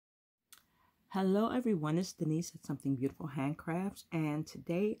Hello everyone, it's Denise at Something Beautiful Handcrafts, and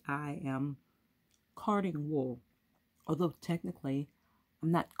today I am carding wool. Although technically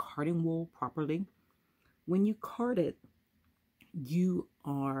I'm not carding wool properly. When you card it, you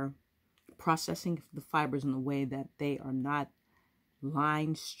are processing the fibers in a way that they are not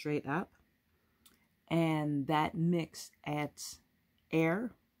lined straight up, and that mix adds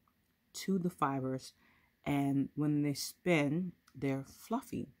air to the fibers, and when they spin, they're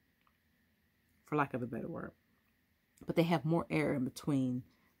fluffy, for lack of a better word. But they have more air in between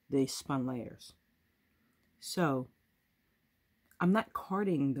the spun layers. So I'm not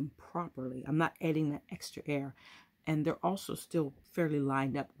carding them properly. I'm not adding that extra air. And they're also still fairly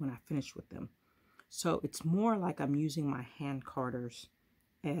lined up when I finish with them. So it's more like I'm using my hand carders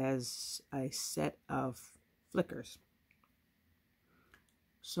as a set of flickers.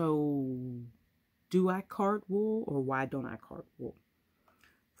 So do I card wool, or why don't I card wool?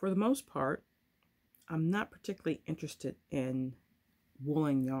 For the most part, I'm not particularly interested in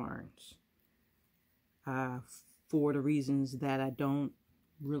woolen yarns for the reasons that I don't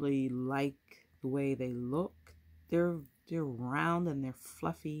really like the way they look. They're round and they're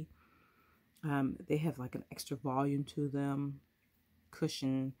fluffy. They have like an extra volume to them,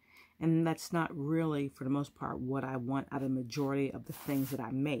 cushion, and that's not really, for the most part, what I want out of the majority of the things that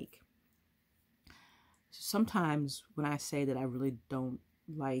I make. Sometimes when I say that I really don't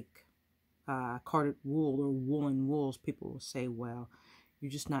like carded wool or woolen wools, people will say, well, you're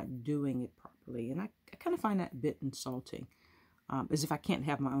just not doing it properly. And I kind of find that a bit insulting, as if I can't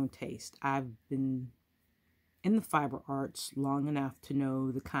have my own taste. I've been in the fiber arts long enough to know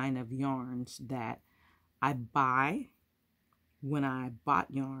the kind of yarns that I buy when I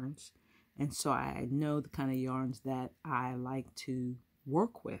bought yarns. And so I know the kind of yarns that I like to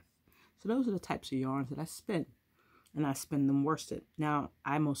work with. So those are the types of yarns that I spin. And I spin them worsted. Now,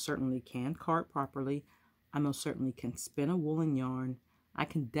 I most certainly can card properly. I most certainly can spin a woolen yarn. I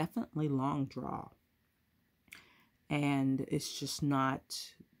can definitely long draw. And it's just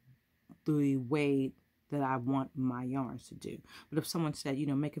not the way that I want my yarns to do. But if someone said, you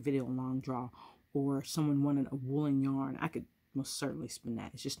know, make a video on long draw, or someone wanted a woolen yarn, I could most certainly spin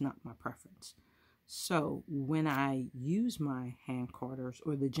that. It's just not my preference. So when I use my hand carders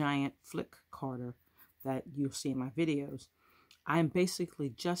or the giant flick carder that you'll see in my videos, I'm basically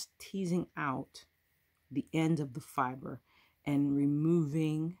just teasing out the end of the fiber and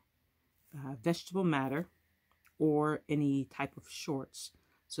removing vegetable matter or any type of shorts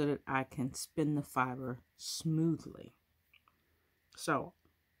so that I can spin the fiber smoothly. So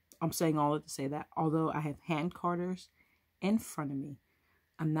I'm saying all that to say that although I have hand carders in front of me,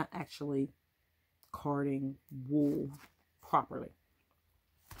 I'm not actually carding wool properly.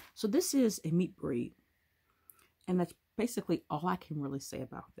 So this is a meat breed. And that's basically all I can really say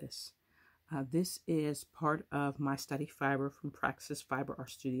about this. This is part of my study fiber from Praxis Fiber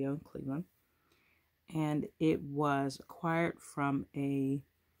Art Studio in Cleveland. And it was acquired from a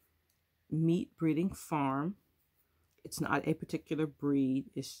meat breeding farm. It's not a particular breed.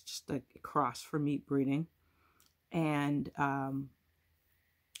 It's just a cross for meat breeding. And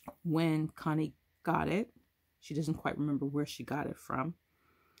when Connie got it, she doesn't quite remember where she got it from.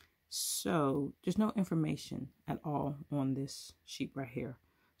 So there's no information at all on this sheep right here.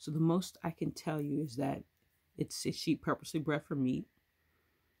 So the most I can tell you is that it's a sheep purposely bred for meat.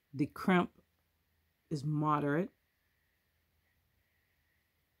 The crimp is moderate.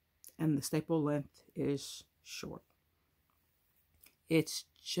 And the staple length is short. It's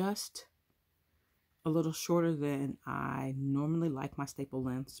just a little shorter than I normally like my staple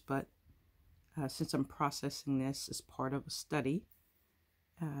lengths. But since I'm processing this as part of a study,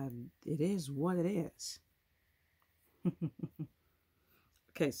 it is what it is.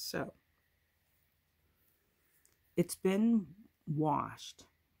 Okay, so it's been washed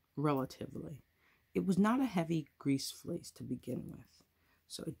relatively. It was not a heavy grease fleece to begin with,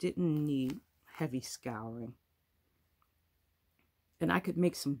 so it didn't need heavy scouring. And I could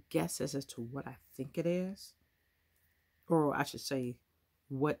make some guesses as to what I think it is, or I should say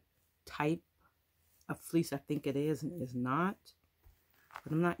what type of fleece I think it is and is not.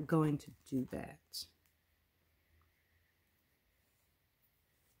 But I'm not going to do that.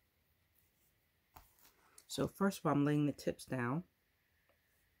 So first of all, I'm laying the tips down.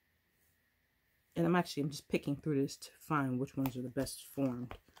 And I'm just picking through this to find which ones are the best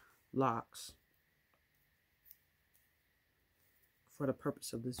formed locks for the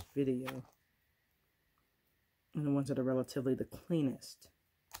purpose of this video. And the ones that are relatively the cleanest.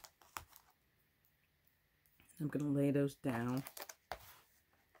 I'm going to lay those down.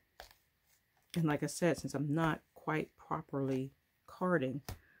 And like I said, since I'm not quite properly carding,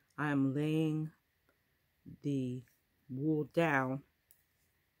 I am laying the wool down,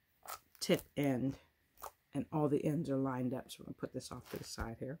 tip end, and all the ends are lined up. So we're going to put this off to the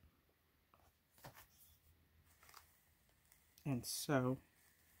side here. And so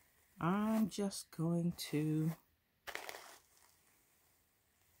I'm just going to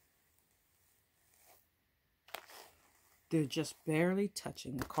they're just barely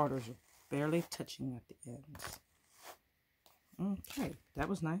touching. The carders are barely touching at the ends. Okay, that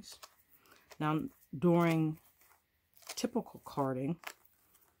was nice. Now, during typical carding,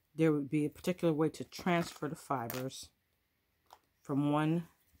 there would be a particular way to transfer the fibers from one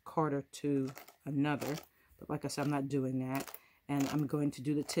carder to another. But like I said, I'm not doing that. And I'm going to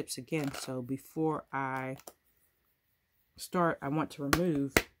do the tips again. So before I start, I want to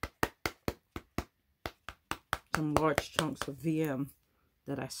remove some large chunks of VM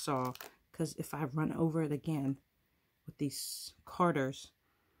that I saw. Because if I run over it again with these carders,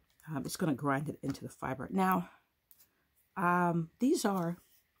 it's going to grind it into the fiber. Now, these are,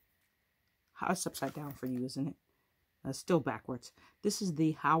 it's upside down for you, isn't it? Still backwards. This is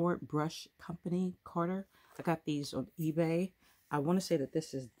the Howard Brush Company carder. I got these on eBay. I want to say that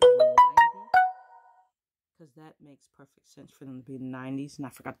this is the 90s, because that makes perfect sense for them to be the 90s. And I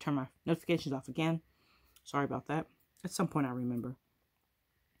forgot to turn my notifications off again. Sorry about that. At some point I remember.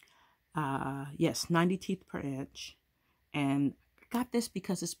 Yes, 90 teeth per inch. And I got this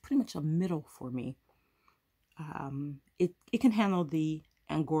because it's pretty much a middle for me. It can handle the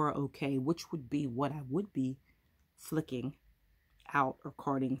Angora okay, which would be what I would be flicking out or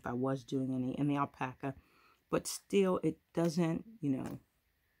carding if I was doing any in the alpaca. But still, it doesn't, you know,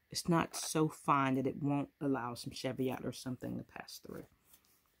 it's not so fine that it won't allow some Cheviot or something to pass through.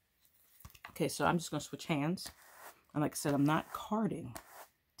 Okay, so I'm just going to switch hands. And like I said, I'm not carding,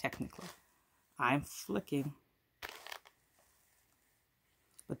 technically. I'm flicking.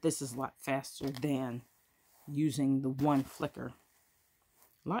 But this is a lot faster than using the one flicker.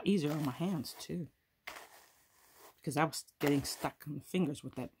 A lot easier on my hands, too. Because I was getting stuck on the fingers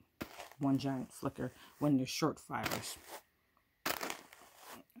with that one giant flicker when they're short fibers.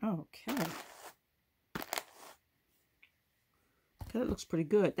 Okay. That looks pretty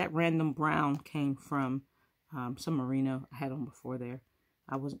good. That random brown came from some merino I had on before there.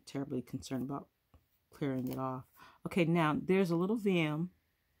 I wasn't terribly concerned about clearing it off. Okay, now there's a little VM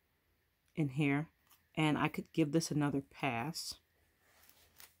in here, and I could give this another pass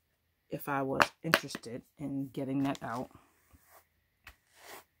if I was interested in getting that out.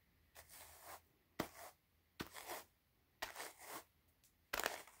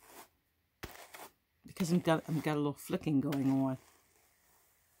 Because I've got a little flicking going on.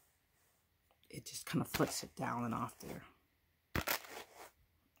 It just kind of flicks it down and off there.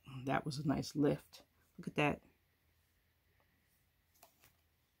 That was a nice lift. Look at that.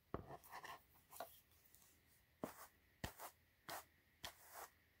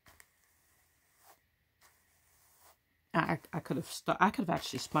 I could have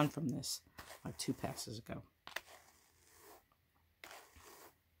actually spun from this like 2 passes ago.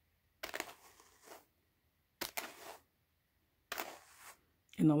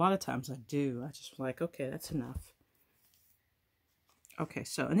 And a lot of times I do. I just like, okay, that's enough. Okay,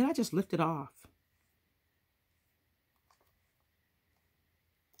 so, and then I just lift it off.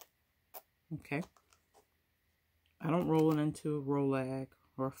 Okay. I don't roll it into a roll lag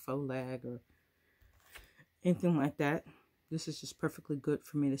or a faux lag or anything like that. This is just perfectly good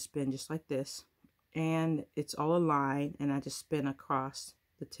for me to spin just like this. And it's all aligned, and I just spin across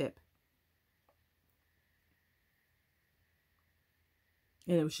the tip.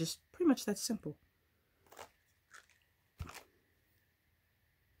 And it was just pretty much that simple.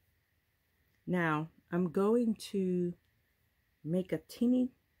 Now, I'm going to make a tiny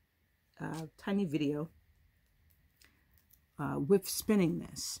video with spinning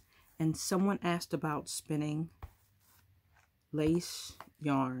this. And someone asked about spinning lace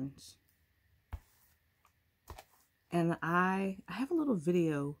yarns. And I have a little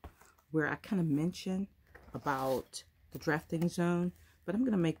video where I kind of mention about the drafting zone. But I'm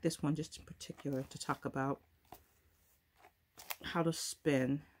going to make this one just in particular to talk about how to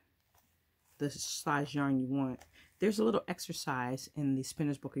spin the size yarn you want. There's a little exercise in the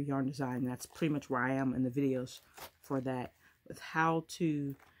Spinner's Book of Yarn Design. That's pretty much where I am in the videos for that, with how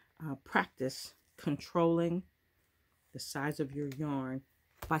to practice controlling the size of your yarn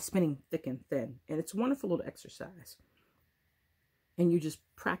by spinning thick and thin. And it's a wonderful little exercise. And you're just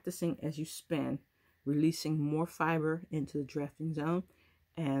practicing as you spin, releasing more fiber into the drafting zone,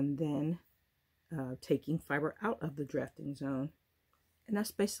 and then taking fiber out of the drafting zone. And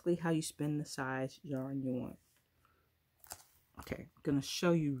that's basically how you spin the size yarn you want. Okay, I'm going to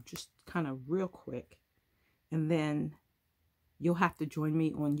show you just kind of real quick, and then you'll have to join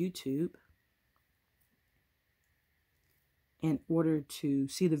me on YouTube in order to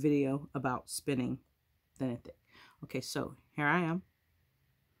see the video about spinning the knit. Okay, so here I am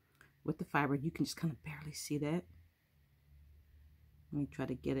with the fiber. You can just kind of barely see that. Let me try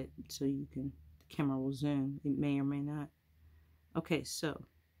to get it so you can, the camera will zoom. It may or may not. Okay, so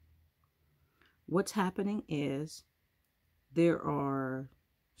what's happening is there are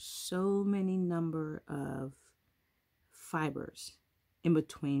so many number of fibers in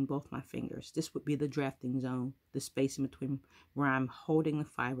between both my fingers. This would be the drafting zone, the space in between where I'm holding the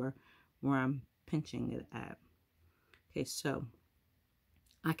fiber, where I'm pinching it at. Okay, so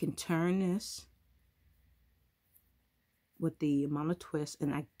I can turn this with the amount of twist,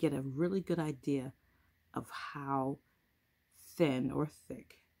 and I get a really good idea of how thin or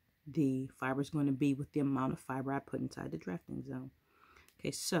thick the fiber is going to be with the amount of fiber I put inside the drafting zone. Okay,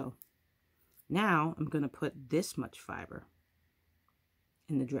 so now I'm going to put this much fiber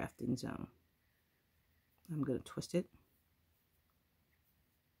in the drafting zone. I'm going to twist it.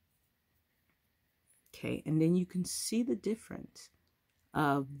 Okay, and then you can see the difference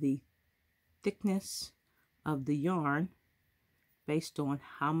of the thickness of the yarn based on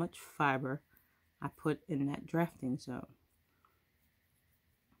how much fiber I put in that drafting zone.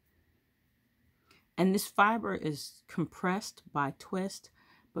 And this fiber is compressed by twist,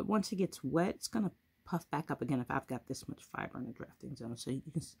 but once it gets wet, it's going to puff back up again if I've got this much fiber in the drafting zone. So you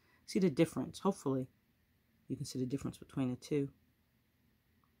can see the difference. Hopefully, you can see the difference between the two.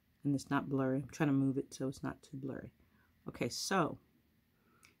 And it's not blurry. I'm trying to move it so it's not too blurry. Okay, so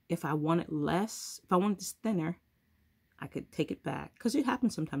if I want it less, if I want this thinner, I could take it back. Because it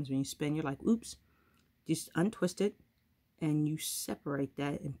happens sometimes when you spin, you're like, oops. Just untwist it, and you separate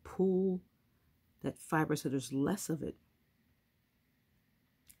that and pull that fiber so there's less of it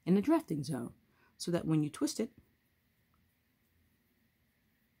in the drafting zone, so that when you twist it,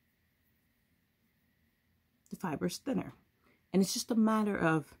 the fiber is thinner. And it's just a matter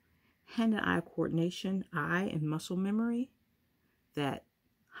of hand and eye coordination, eye and muscle memory, that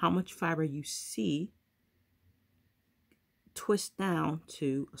how much fiber you see twist down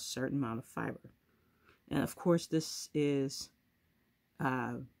to a certain amount of fiber. And of course, this is,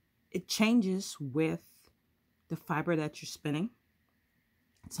 it changes with the fiber that you're spinning.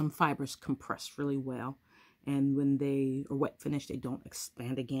 Some fibers compress really well, and when they are wet finish, they don't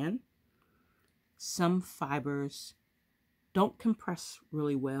expand again. Some fibers don't compress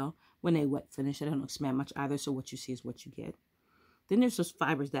really well. When they wet finish, they don't expand much either, so what you see is what you get. Then there's those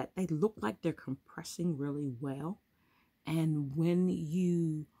fibers that they look like they're compressing really well, and when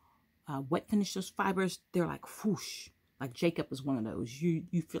you wet finish those fibers, they're like whoosh. Like Jacob is one of those. You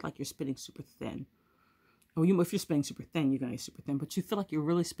feel like you're spinning super thin. Or if you're spinning super thin, you're going to get super thin. But you feel like you're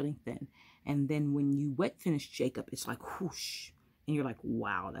really spinning thin. And then when you wet finish Jacob, it's like whoosh. And you're like,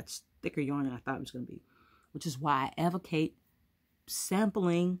 wow, that's thicker yarn than I thought it was going to be. Which is why I advocate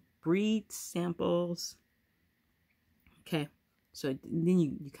sampling, breed samples. Okay. So then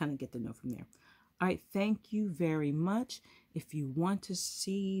you kind of get to know from there. All right. Thank you very much. If you want to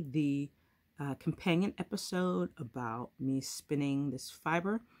see the companion episode about me spinning this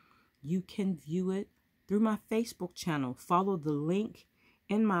fiber, you can view it through my Facebook channel. Follow the link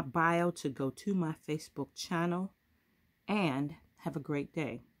in my bio to go to my Facebook channel, and have a great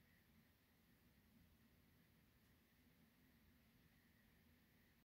day.